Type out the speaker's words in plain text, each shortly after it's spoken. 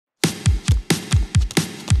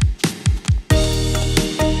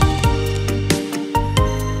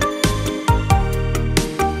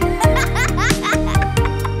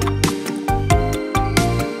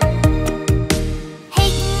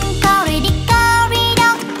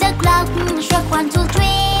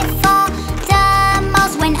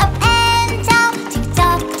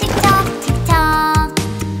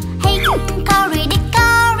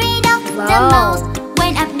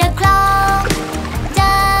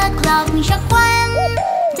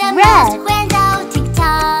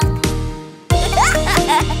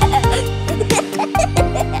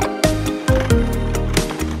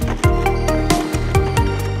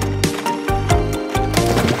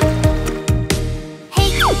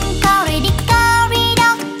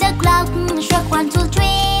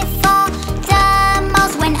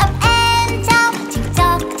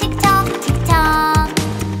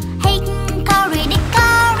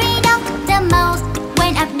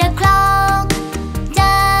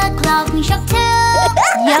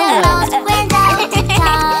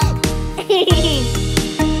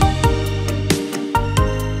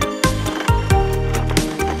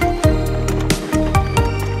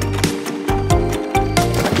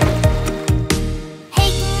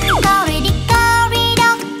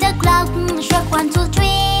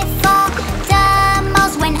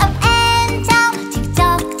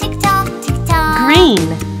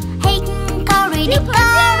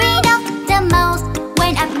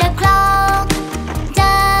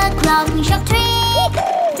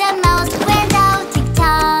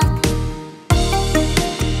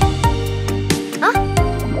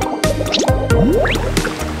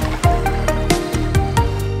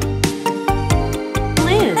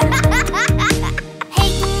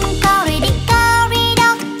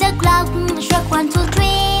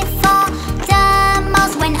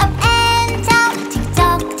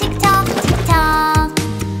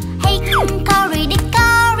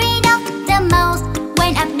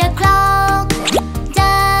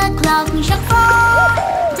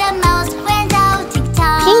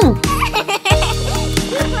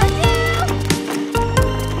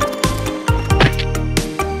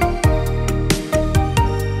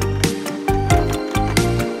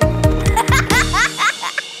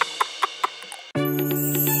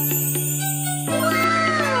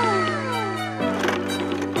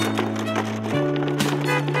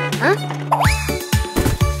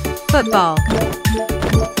Football.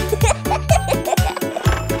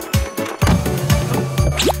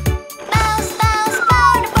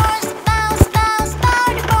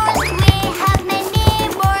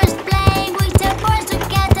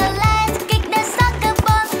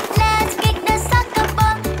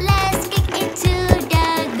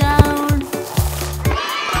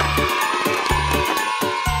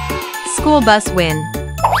 School bus win.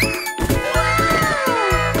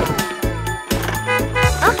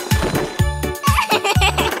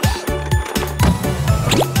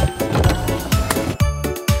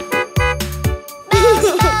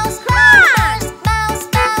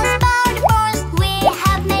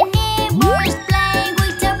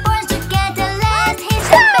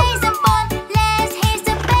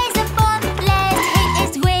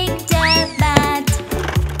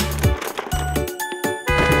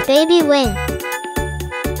 Baby win.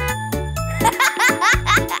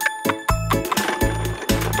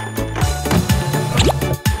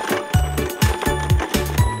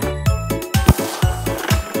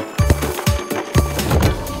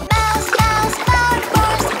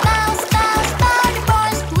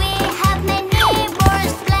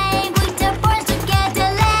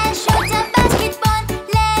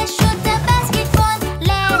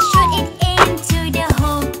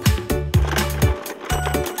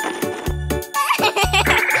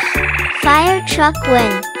 Fire truck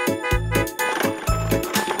win.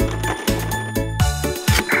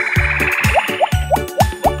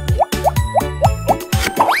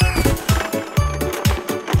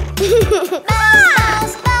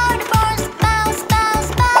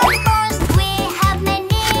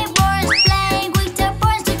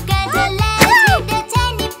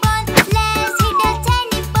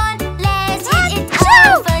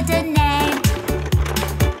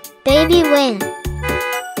 Baby win.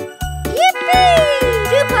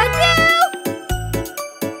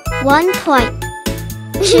 1 point,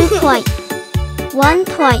 2 point, 1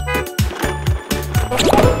 point.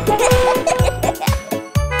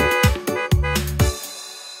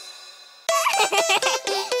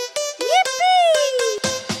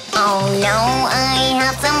 Oh no, I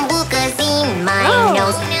have some boogers in my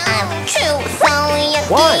nose. I'm true, so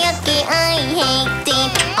yucky, I hate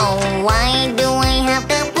it. Oh, why do I have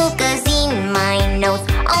the boogers in my nose?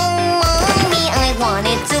 Oh, mommy, I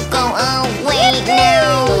wanted to go away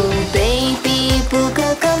now. Baby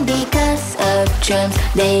booger come because of germs.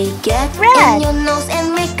 They get in your nose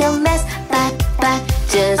and make a mess. But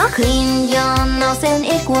just clean your nose and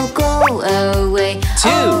it will go away. 2.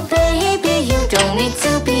 Oh baby, you don't need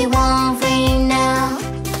to be worried now.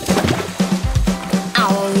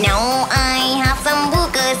 Oh no, I have some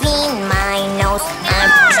boogers in my nose.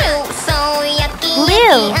 I'm true, so yucky,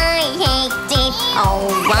 Blue. I hate it. Oh,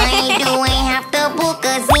 why do I have the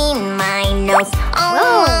boogers in my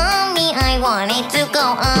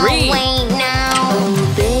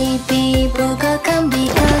come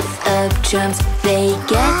because of germs. They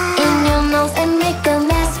get in your nose and make a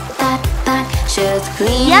mess. But just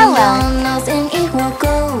clean your nose and it will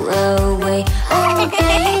go away. Oh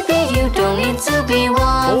baby, you don't need to be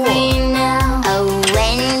worried now. Oh,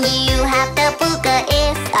 when you have the booger,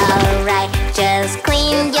 it's alright. Just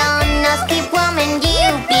clean your nose, keep warm and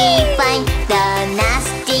you'll be fine. The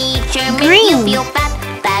nasty germ make you feel bad.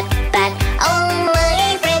 Oh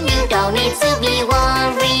my friend, you don't need to be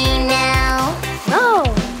worried now. No.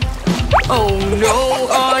 Oh no,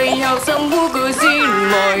 I have some boogers in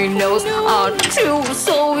my nose. Achoo,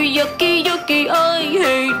 so yucky, I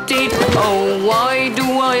hate it. Oh, why do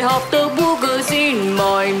I have the boogers in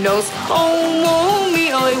my nose? Oh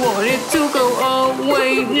mommy, I want it to go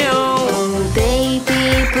away now. Oh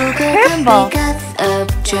baby, booger come because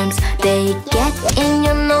of germs. They get in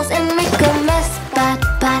your nose and make a mess. But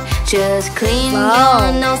just clean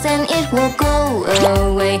your nose and it will go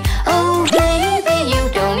away. Oh baby, you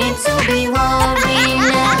don't need to be worried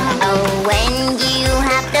now. Oh, when you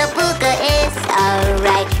have the booger, it's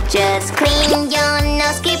alright. Just clean your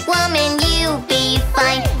nose, keep warm and you'll be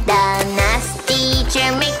fine. The nasty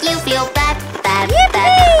germ make you feel bad.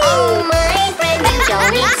 Oh my friend, you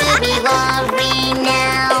don't need to be worried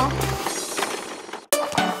now.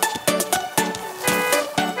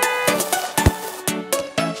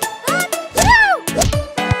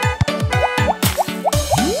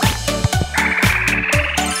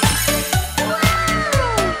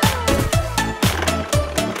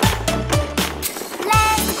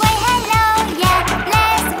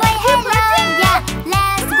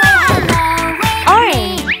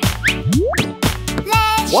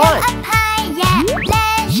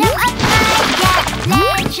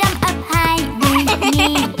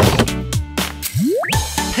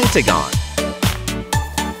 Pentagon.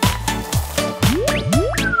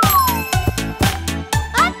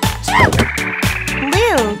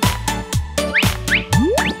 Blue.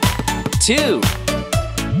 2.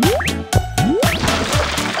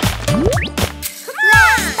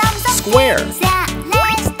 Square.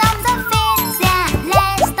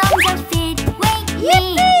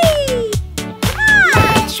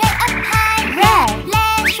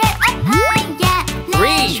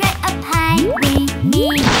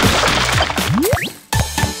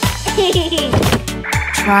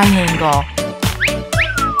 Triangle.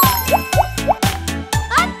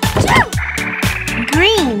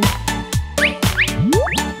 Green.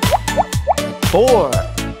 4.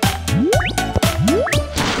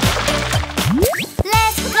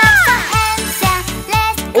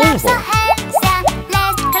 Oval.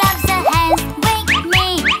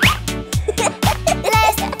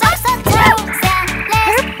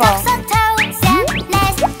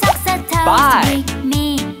 Five.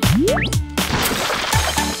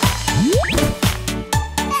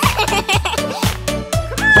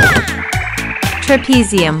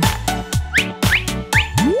 Trapezium.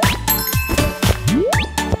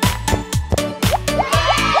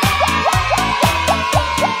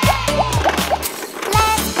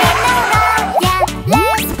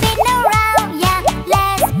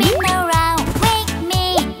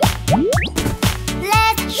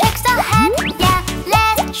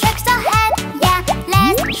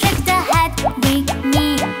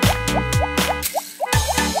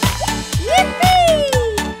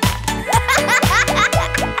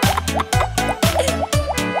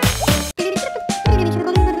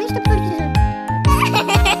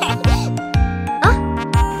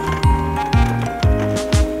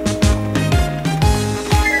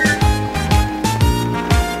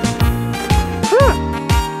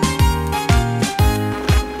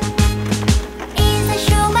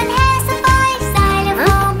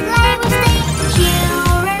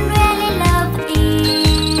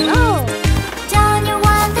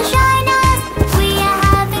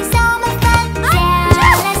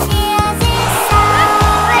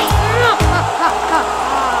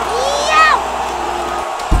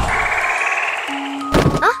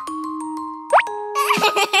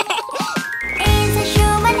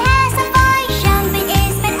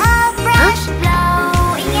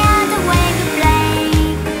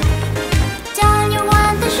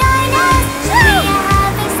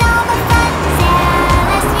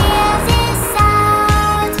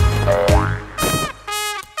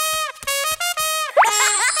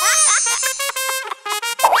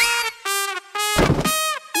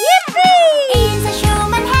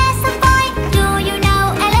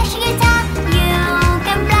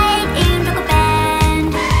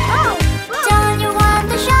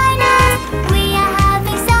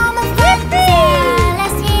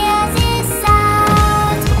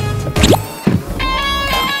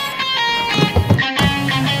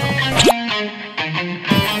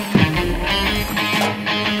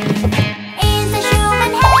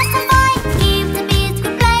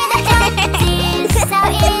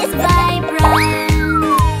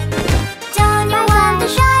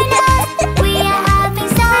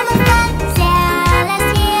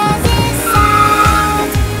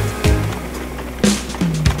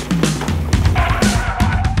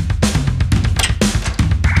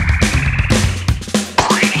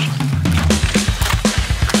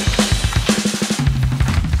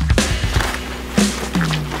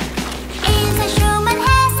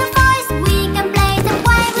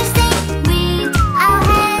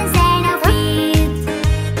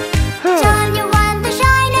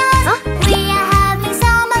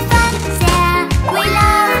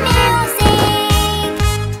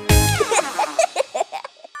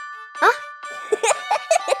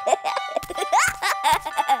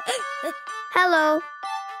 Hello.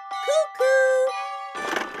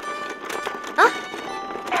 Huh?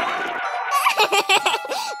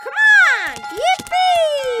 Come on!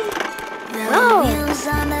 Yippee! The Oh. wheels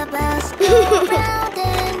on the bus go round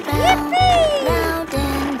and round, round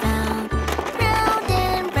and round, round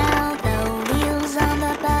and round. The wheels on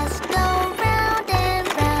the bus go round and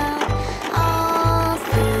round, all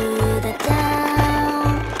through the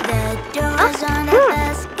town. The doors on the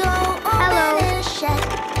bus go open and shut,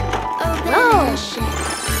 open and shut,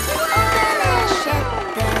 open and shut.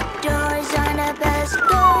 The doors on the bus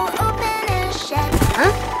go open and shut.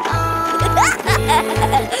 All through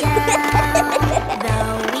the town. The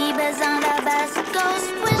weavers on the bus go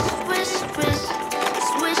swish, swish, swish,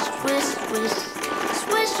 swish, swish, swish,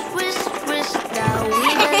 swish, swish, swish. The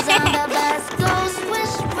weavers on the bus go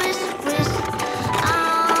swish, swish, swish,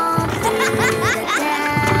 all through the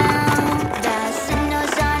town. The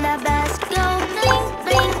signals on the bus go blink,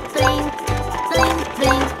 blink, blink, blink,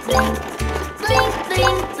 blink, blink, blink,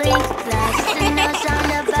 blink, blink. The signals on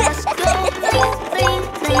the bus go blink, blink,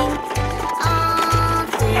 blink, all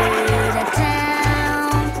through the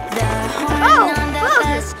town. The horn on the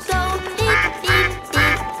bus go beep, beep,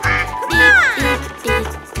 beep, beep, beep, beep,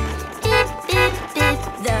 beep, beep, beep.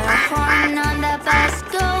 The horn on the bus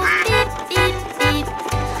go beep, beep, beep,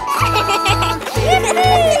 all through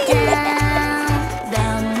the town. The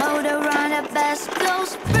motor on the bus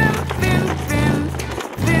goes vroom, vroom, vroom,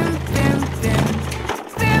 vroom, vroom, vroom,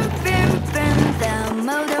 vroom, vroom, vroom. The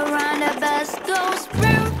motor on the bus goes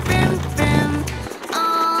vroom, vroom, vroom,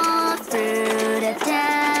 all through the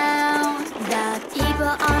town. The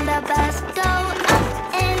people on the bus go up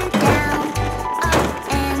and down, up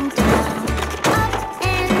and down, up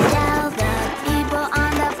and down. The people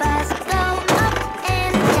on the bus go up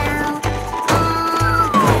and down, all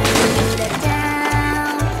through the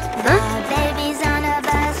town. The babies on the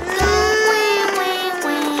bus go wee, wee,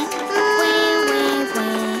 wee, wee, wee,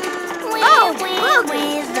 wee, wee, wee,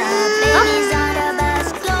 wee. The babies on the bus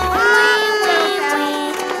go wee, wee, wee,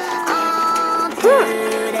 all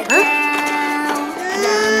through the town.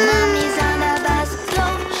 The mummies on the bus go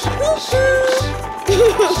shh, shh, shh.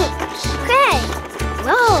 Okay.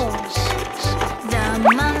 Whoa. The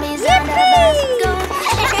mummies on the bus go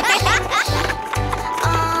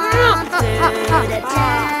all through the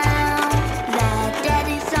town. The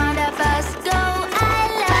daddies on the bus go, I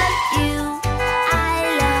love you, I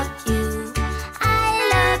love you, I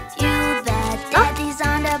love you. The daddies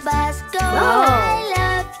on the bus go, I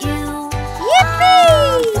love you,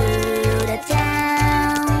 all through the town.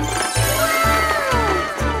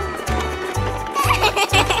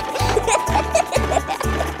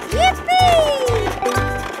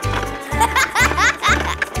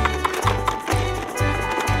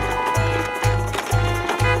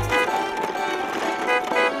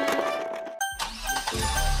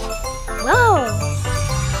 Whoa.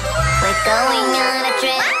 We're going on a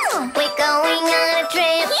trip. We're going on a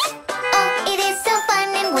trip. Oh, it is so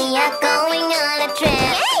fun and we are going on a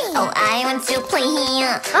trip. Oh, I want to play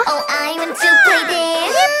here. Oh, I want to play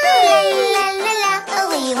there. La la la la. Oh,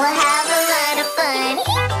 we will have a lot of fun.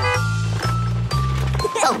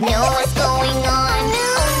 Oh no, what's going on?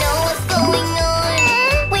 Oh no, what's going on?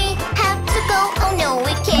 We have to go. Oh no,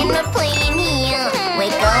 we cannot play in here.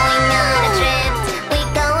 We're going on a trip.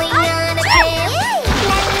 We're going on a trip.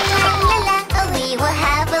 La la la la. Oh, we will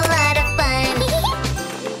have a lot of fun.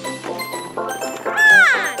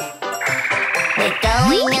 We're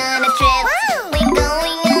going on a trip. We're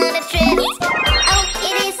going on a trip. Oh,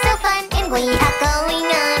 it is so fun and we are going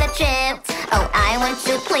on a trip. Oh, I want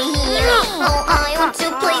to play here. Oh, I want to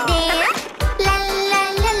play there. La la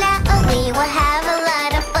la la. Oh, we will have a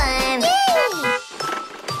lot of fun.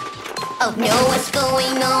 Oh no, what's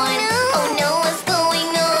going on? Oh no, what's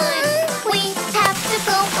going on? We have to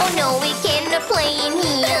go. Oh no, we cannot play in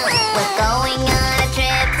here. We're going on a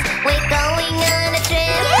trip. We're going on a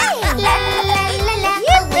trip. La la la la.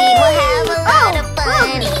 Oh, we will have a lot of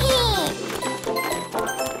fun.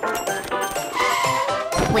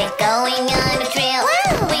 We're going on a trip.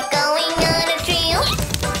 We're going on a trip.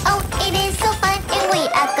 Oh, it is so fun and we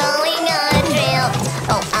are going on a trip.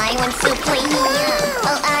 Oh, I want to play here.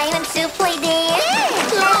 Oh, I want to play there.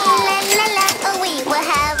 La la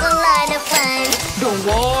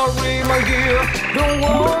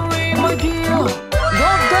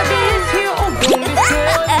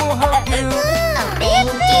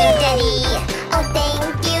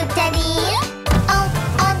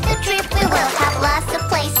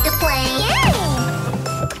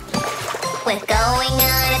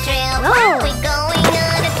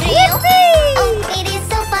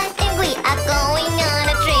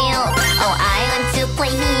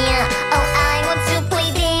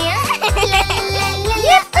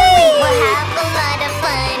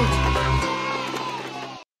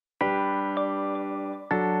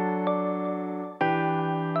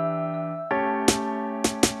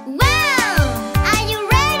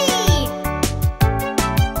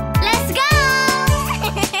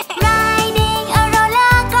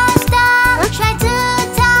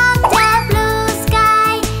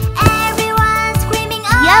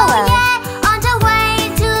Yellow. yeah, on the way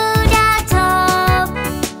to the top.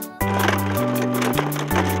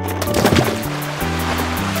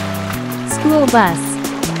 School bus.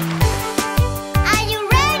 Are you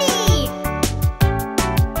ready?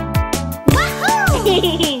 Wahoo!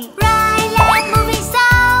 Right leg moving so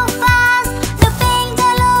fast, looping the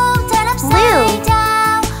loop, turn upside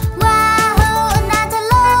down. Wahoo! Another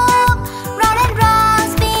loop, round and round,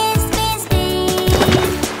 spin, spin, spin.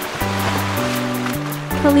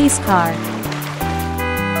 Police car. 1,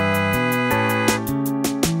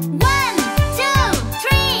 2,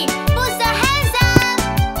 3, put the hands up.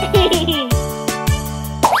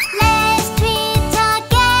 Let's tweet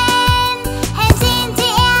again. Hands in the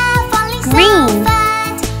air, falling Green. so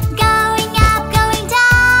fast. Going up, going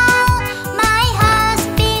down. My heart's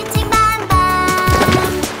beating bam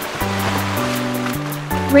bam.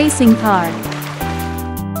 Racing car.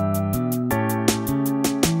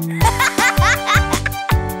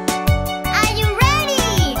 Are you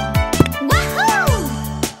ready? Wahoo!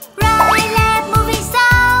 Right leg moving so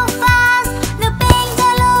fast, looping the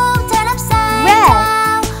loop, turn upside Red.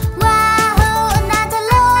 down. Wahoo! Another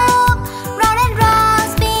loop, round and round,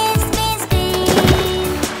 spin, spin, spin.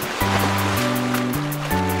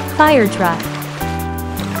 Fire truck.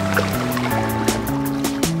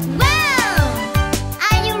 Wow!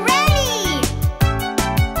 Are you ready?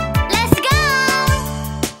 Let's go!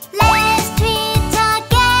 Let's tweet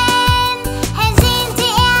again. Hands in the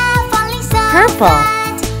air, falling so Purple.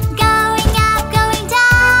 fast. Going up, going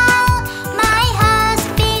down. My heart's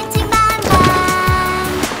beating bam bam.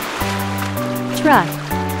 Truck.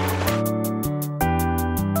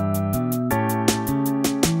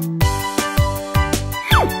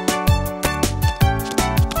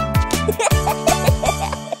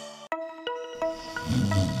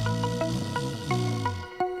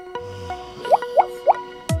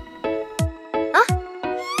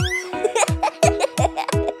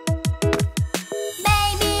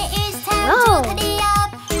 Baby, it's time Whoa. to tidy up.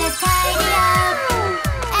 Let's tidy up.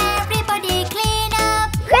 Everybody clean up.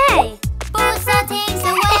 Okay. Put the things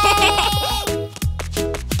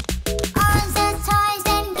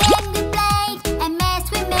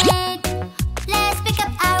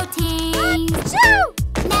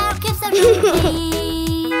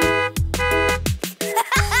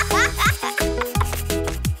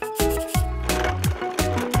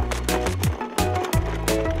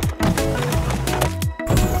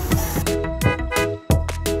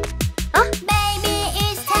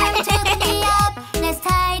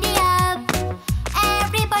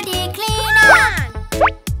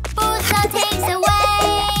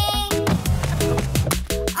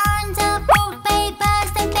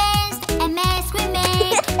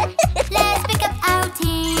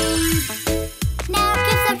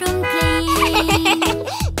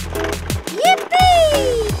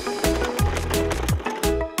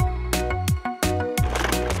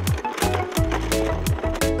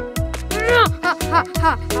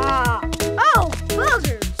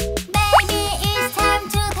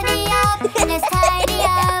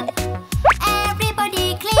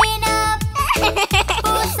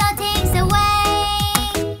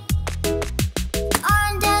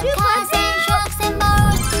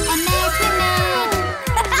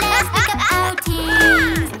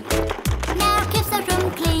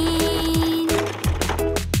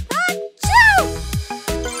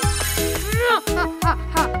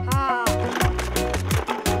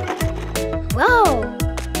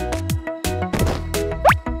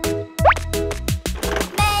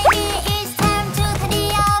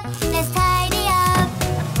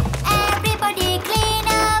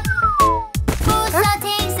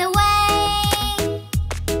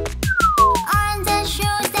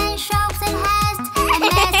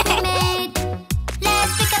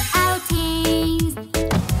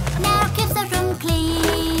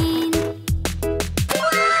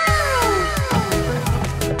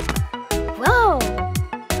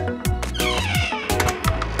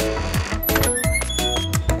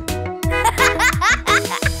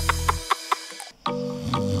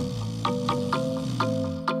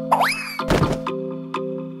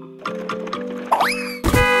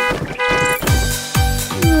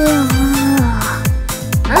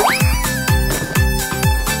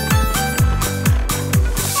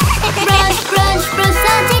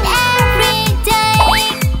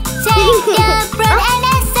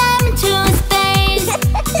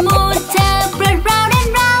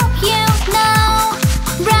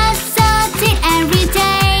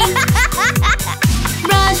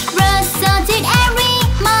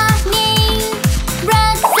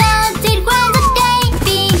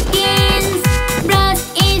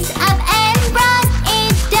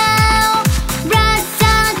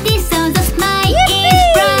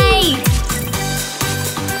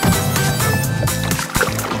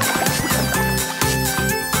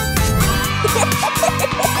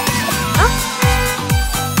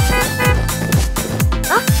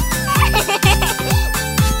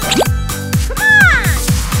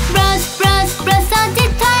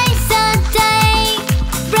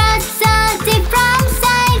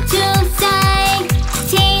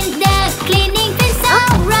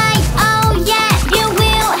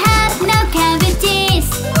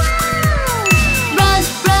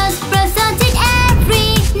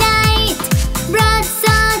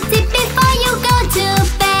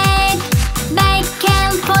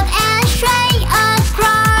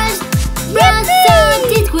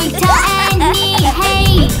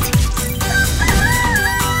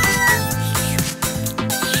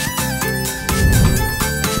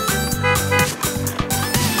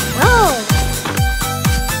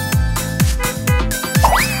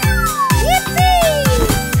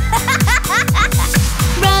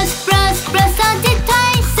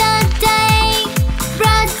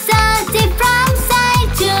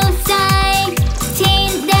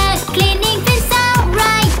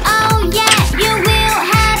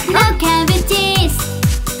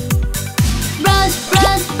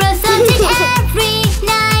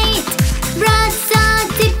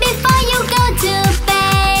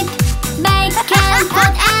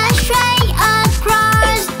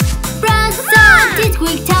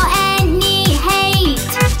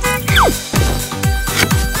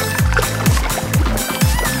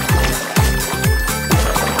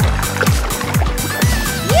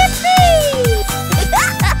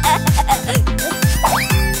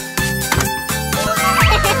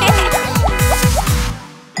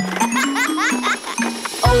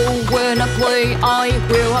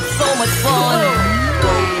fun.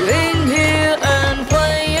 Playing here and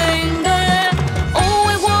playing there. Oh,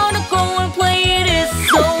 I wanna go and play, it is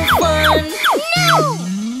so fun.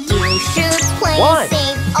 You should play One.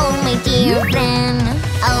 safe, oh my dear friend.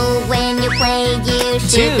 Oh, when you play, you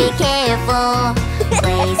should be Two. careful.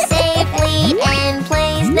 Play safely and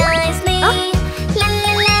play nicely. La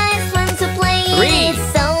la la, it's fun to play. Three. It's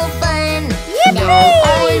so fun. Now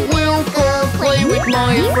I will go play with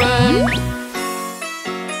my friend.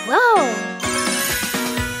 Whoa.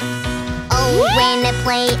 Oh, when I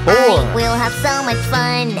play, Four. I will have so much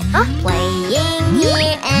fun. Playing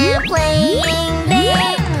here and playing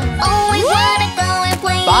there. Oh, I wanna go and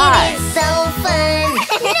play. Five. It's so fun.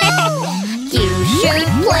 You should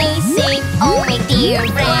play safe, oh my dear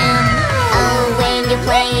friend. Oh, when you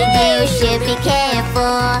play, you should be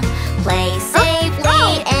careful. Play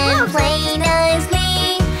safely and play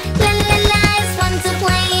nicely. La la la, it's fun to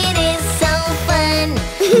play. It is so fun.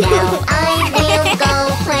 Now I will go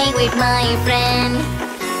play with my friend.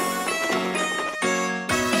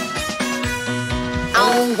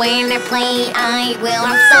 Oh, when I play, I will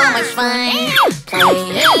have so much fun.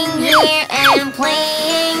 Playing here and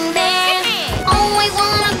playing there. Oh, I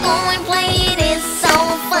wanna go and play, it is so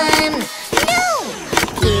fun.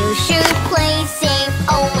 You should play safe,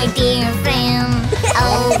 oh my dear friend.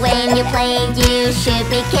 Oh, when you play, you should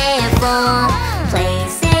be careful. Play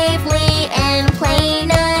safely and play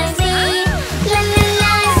nicely. La la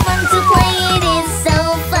la, it's fun to play, it is so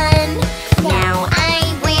fun. Now I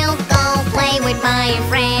will go play with my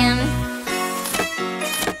friend.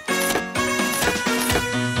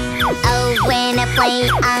 Oh, when I play,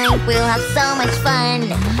 I will have so much fun.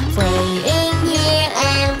 Playing here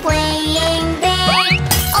and playing there.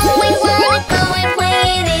 Oh, I wanna go and play,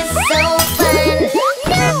 it is so fun.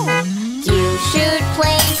 You should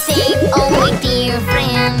play safe, oh my dear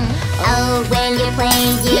friend. Oh, when you play,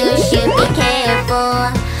 you should be careful.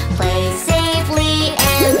 Play safely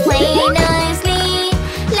and play nicely.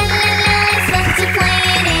 La la la, it's fun to play,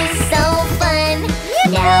 it is so fun.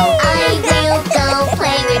 Now I will go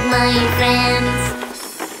play with my friends.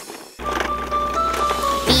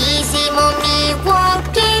 Busy mommy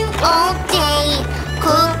walking all day,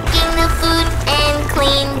 cooking the food and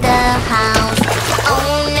clean the house. Oh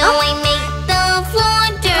no, I make the floor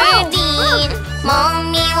dirty.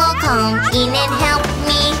 Mommy will come in and help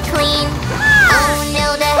me clean. Oh no,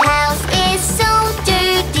 the house is so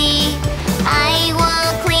dirty. I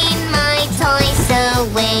will clean my toys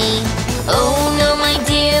away. Oh no, my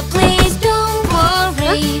dear, please don't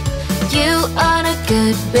worry. You are a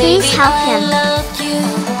good baby, Please help I him. love you.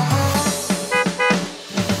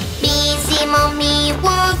 Busy mommy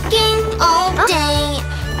walking all day,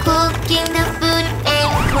 cooking the food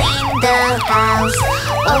and clean the house.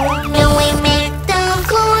 Oh no, I make the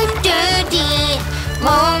floor dirty.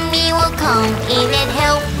 Mommy will come in and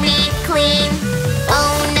help me clean.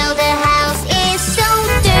 Oh no, the house is so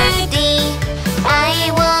dirty.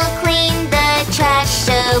 I will clean the trash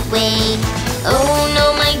away. Oh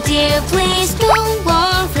no, my dear, please don't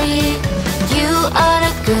worry. You are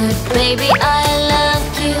a good baby, I love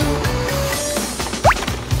you.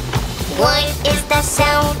 What is that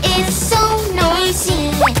sound? It's so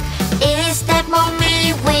noisy. Is that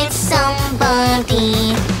mommy with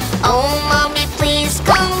somebody? Oh, mommy, please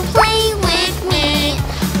come play with me.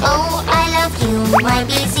 Oh, I love you, my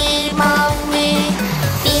busy mommy.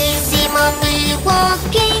 Busy mommy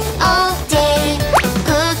walking all day,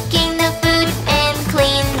 cooking the food and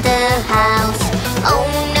clean the house. Oh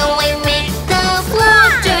no, I make the floor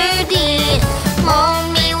dirty.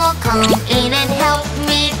 Mommy will come in and help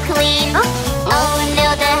me clean. Oh no,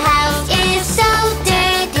 the house is so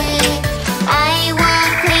dirty. I will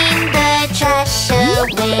clean the trash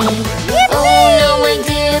away. Oh no, my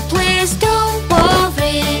dear, please don't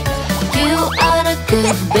worry. You are a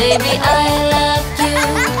good baby, I love you.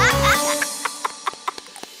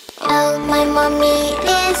 Oh, my mommy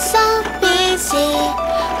is so busy,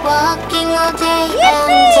 walking all day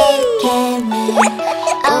and taking me.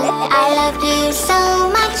 Oh, I love you so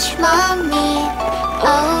much, mommy.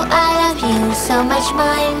 Oh, I love you so much,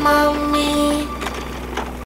 my mom.